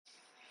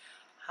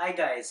Hi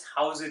guys,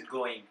 how's it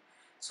going?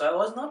 So I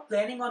was not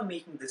planning on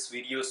making this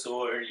video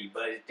so early,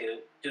 but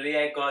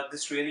today I got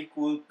this really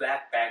cool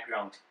black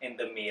background in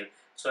the mail.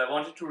 So I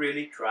wanted to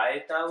really try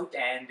it out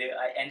and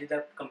I ended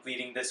up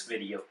completing this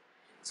video.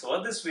 So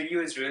what this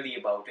video is really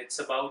about, it's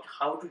about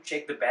how to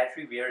check the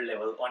battery wear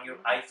level on your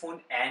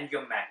iPhone and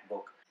your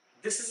MacBook.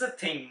 This is a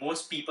thing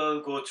most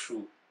people go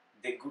through.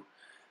 They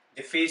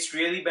face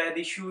really bad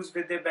issues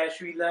with their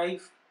battery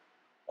life,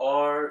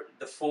 or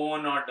the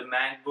phone or the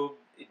MacBook,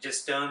 it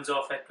just turns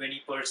off at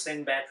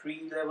 20%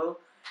 battery level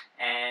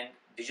and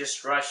they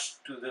just rush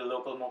to the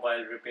local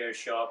mobile repair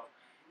shop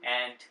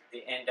and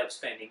they end up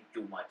spending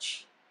too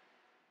much.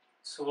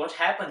 So what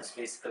happens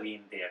basically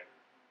in there?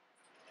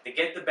 They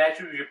get the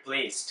battery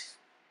replaced.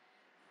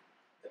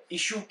 The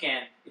issue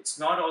it's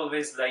not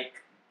always like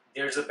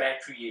there's a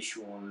battery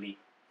issue only,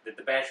 that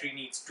the battery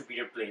needs to be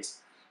replaced.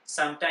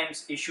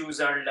 Sometimes issues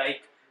are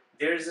like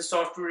there is a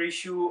software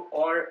issue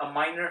or a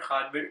minor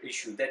hardware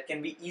issue that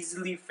can be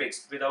easily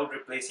fixed without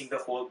replacing the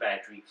whole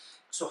battery.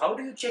 So how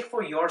do you check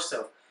for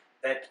yourself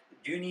that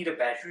do you need a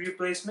battery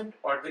replacement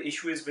or the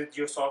issue is with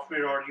your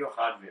software or your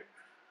hardware?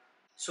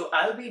 So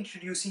I'll be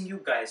introducing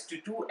you guys to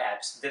two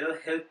apps that will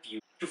help you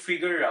to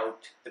figure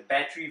out the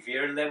battery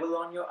wear level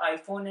on your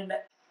iPhone and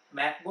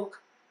MacBook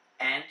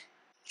and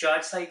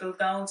charge cycle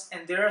counts,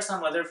 and there are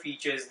some other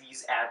features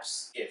these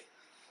apps give.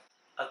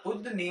 I'll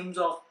put the names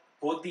of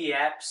both the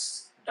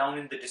apps down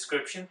in the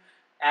description.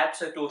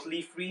 Apps are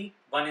totally free.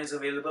 One is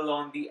available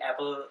on the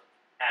Apple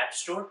App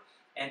Store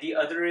and the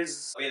other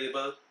is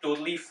available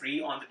totally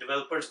free on the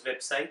developer's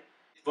website.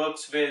 It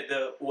works with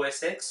the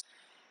OS X.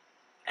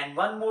 And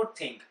one more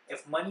thing,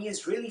 if money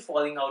is really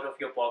falling out of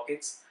your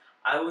pockets,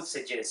 I would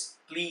suggest,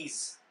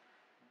 please,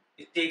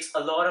 it takes a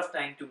lot of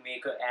time to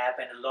make an app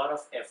and a lot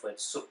of effort.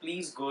 So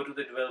please go to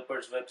the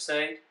developer's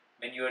website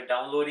when you are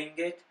downloading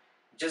it.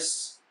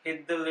 Just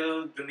hit the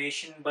little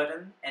donation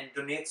button and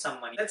donate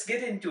some money. Let's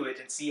get into it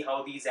and see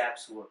how these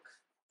apps work.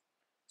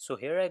 So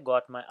here I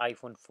got my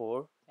iPhone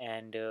 4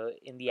 and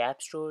in the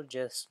App Store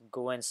just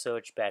go and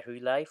search battery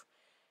life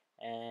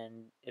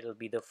and it'll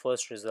be the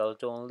first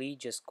result only.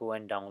 Just go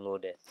and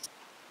download it.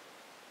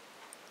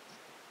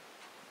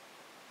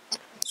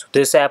 So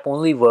this app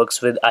only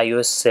works with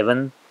iOS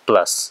 7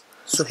 Plus.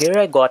 So here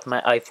I got my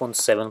iPhone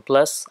 7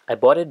 Plus. I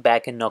bought it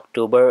back in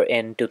October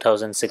in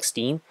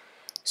 2016,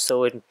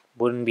 so it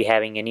wouldn't be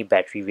having any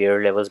battery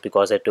wear levels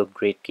because I took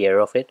great care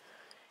of it.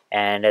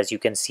 And as you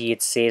can see,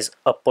 it says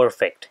a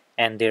perfect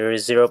and there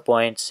is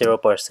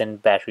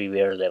 0.0% battery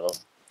wear level.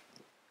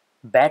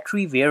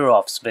 Battery wear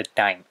offs with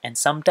time and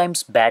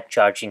sometimes bad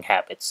charging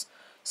habits.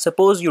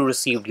 Suppose you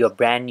received your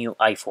brand new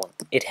iPhone.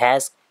 It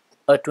has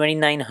a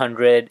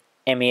 2900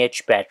 mAh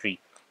battery,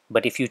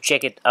 but if you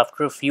check it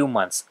after a few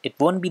months, it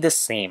won't be the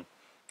same.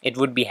 It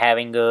would be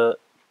having a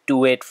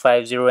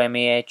 2850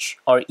 mAh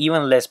or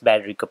even less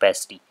battery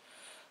capacity.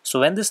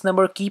 So when this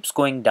number keeps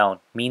going down,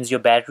 means your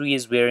battery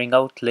is wearing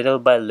out little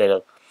by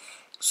little.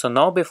 So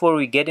now before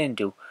we get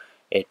into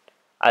it,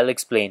 I'll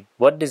explain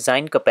what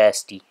design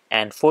capacity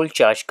and full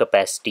charge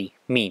capacity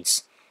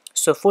means.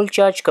 So full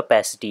charge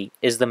capacity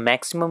is the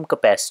maximum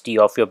capacity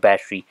of your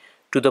battery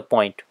to the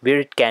point where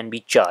it can be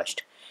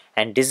charged,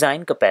 and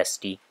design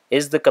capacity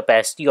is the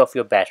capacity of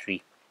your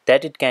battery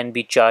that it can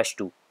be charged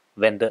to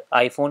when the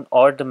iPhone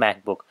or the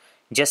MacBook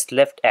just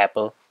left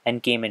Apple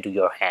and came into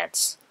your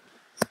hands.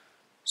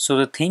 So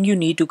the thing you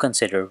need to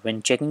consider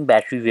when checking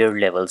battery wear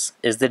levels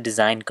is the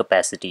design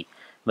capacity.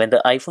 When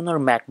the iPhone or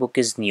MacBook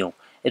is new,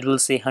 it will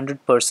say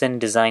 100%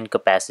 design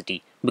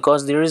capacity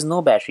because there is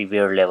no battery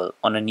wear level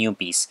on a new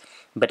piece.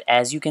 But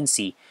as you can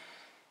see,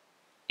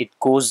 it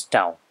goes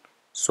down.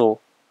 So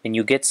when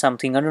you get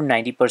something under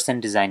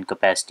 90% design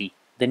capacity,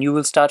 then you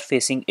will start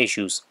facing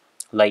issues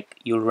like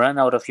you'll run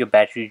out of your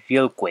battery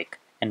real quick.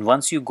 And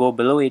once you go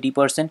below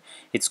 80%,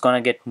 it's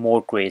gonna get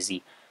more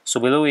crazy. So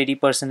below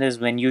 80% is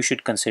when you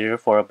should consider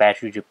for a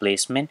battery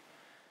replacement.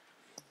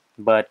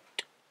 But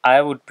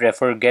I would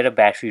prefer get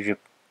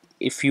a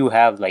if you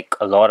have like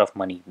a lot of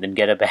money, then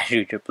get a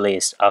battery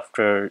replaced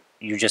after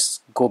you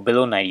just go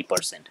below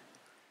 90%.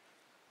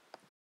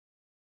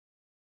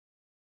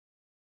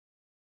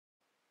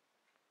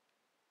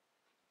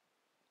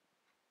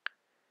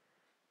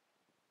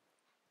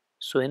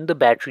 So in the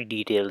battery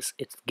details,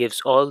 it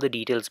gives all the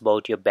details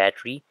about your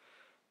battery,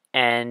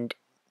 and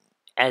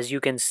as you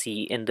can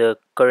see in the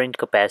current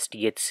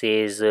capacity it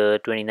says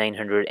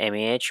 2900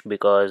 mAh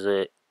because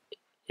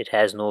it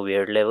has no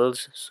wear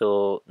levels,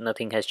 so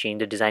nothing has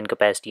changed. The design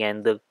capacity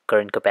and the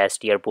current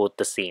capacity are both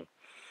the same.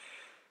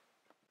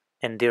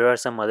 And there are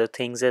some other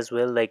things as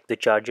well, like the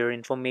charger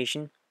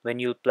information. When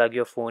you plug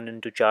your phone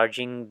into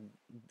charging,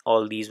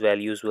 all these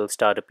values will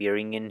start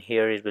appearing in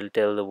here. It will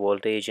tell the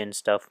voltage and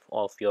stuff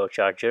of your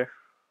charger.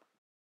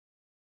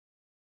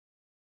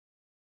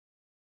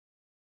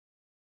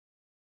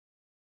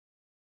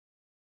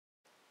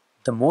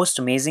 The most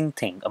amazing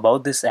thing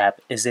about this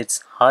app is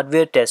its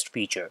hardware test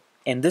feature.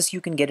 In this you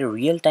can get a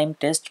real-time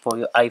test for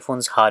your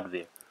iPhone's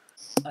hardware.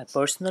 I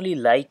personally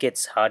like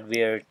its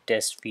hardware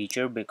test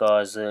feature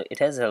because it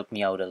has helped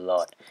me out a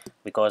lot.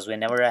 Because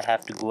whenever I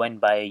have to go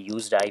and buy a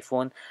used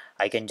iPhone,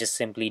 I can just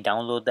simply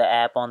download the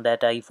app on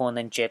that iPhone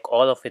and check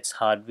all of its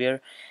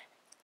hardware.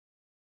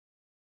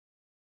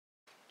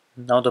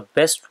 Now, the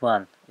best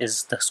one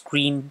is the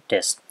screen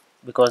test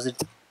because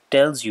it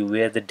tells you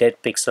where the dead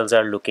pixels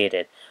are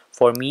located.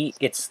 For me,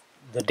 it's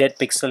the dead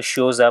pixel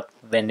shows up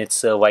when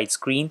it's a white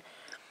screen,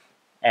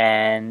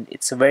 and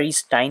it's a very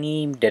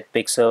tiny dead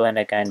pixel, and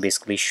I can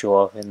basically show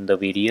off in the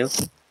video.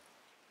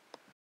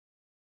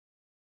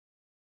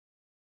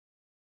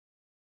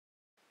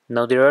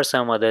 Now there are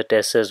some other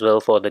tests as well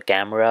for the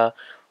camera,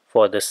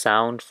 for the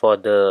sound, for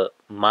the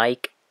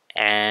mic,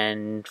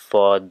 and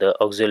for the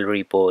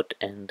auxiliary port,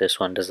 and this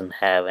one doesn't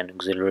have an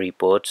auxiliary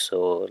port,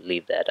 so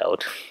leave that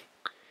out.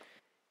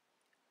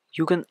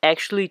 You can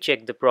actually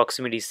check the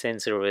proximity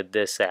sensor with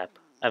this app.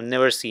 I've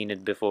never seen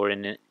it before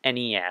in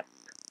any app.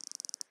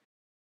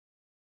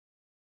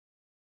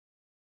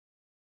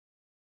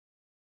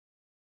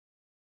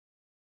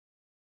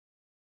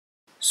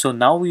 So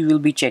now we will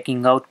be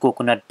checking out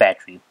Coconut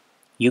Battery.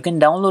 You can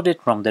download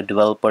it from the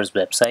developer's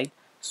website.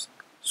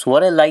 So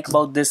what I like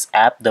about this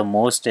app the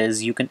most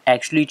is you can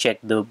actually check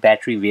the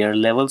battery wear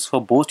levels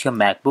for both your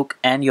MacBook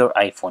and your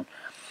iPhone.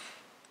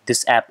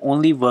 This app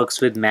only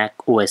works with Mac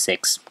OS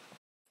X.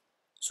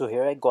 So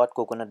here I got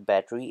Coconut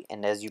Battery,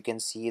 and as you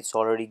can see it's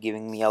already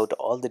giving me out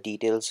all the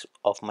details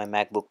of my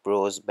MacBook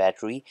Pro's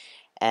battery.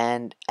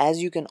 And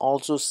as you can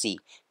also see,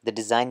 the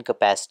design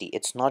capacity,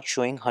 it's not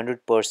showing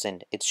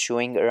 100%, it's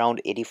showing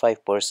around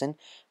 85%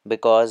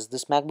 because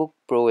this MacBook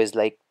Pro is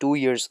like 2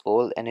 years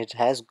old and it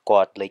has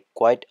got like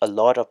quite a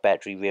lot of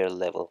battery wear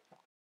level.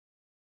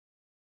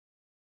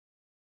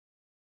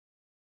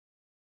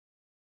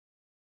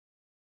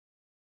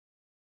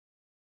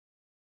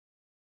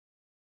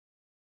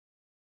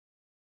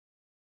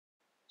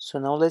 So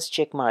now let's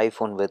check my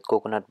iPhone with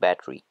Coconut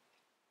Battery.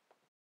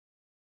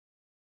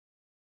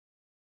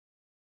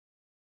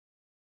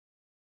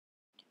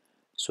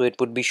 So it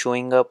would be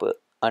showing up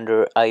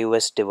under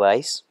iOS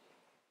device.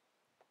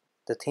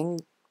 The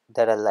thing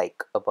that I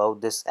like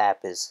about this app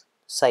is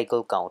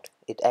cycle count.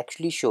 It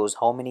actually shows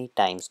how many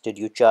times did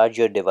you charge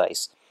your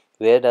device.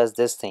 Where does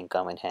this thing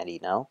come in handy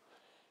now?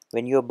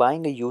 When you're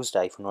buying a used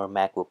iPhone or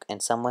MacBook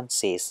and someone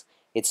says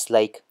it's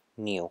like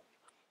new,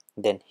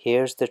 then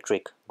here's the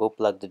trick. Go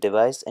plug the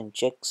device and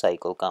check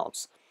cycle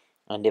counts.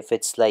 And if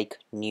it's like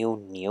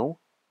new,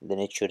 then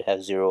it should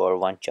have 0 or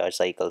 1 charge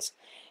cycles.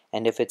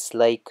 And if it's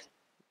like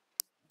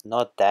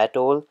not that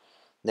old,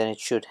 then it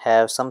should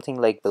have something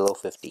like below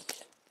 50.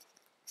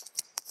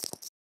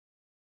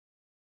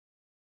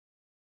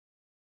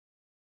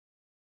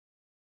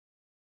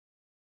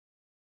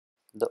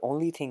 The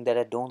only thing that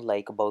I don't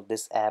like about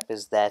this app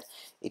is that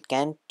it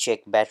can't check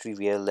battery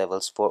wear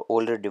levels for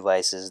older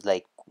devices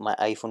like my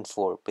iPhone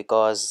 4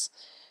 because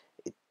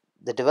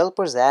the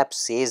developer's app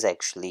says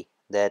actually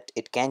that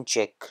it can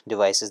check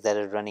devices that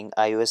are running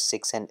iOS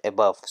 6 and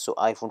above, so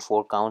iPhone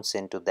 4 counts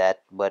into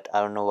that, but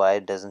I don't know why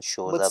it doesn't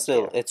show up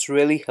still, there. It's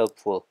really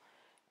helpful,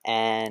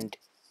 and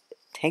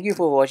thank you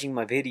for watching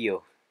my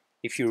video.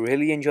 If you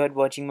really enjoyed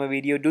watching my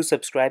video, do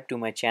subscribe to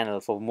my channel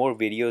for more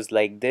videos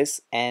like this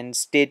and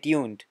stay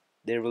tuned.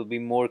 There will be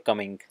more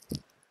coming.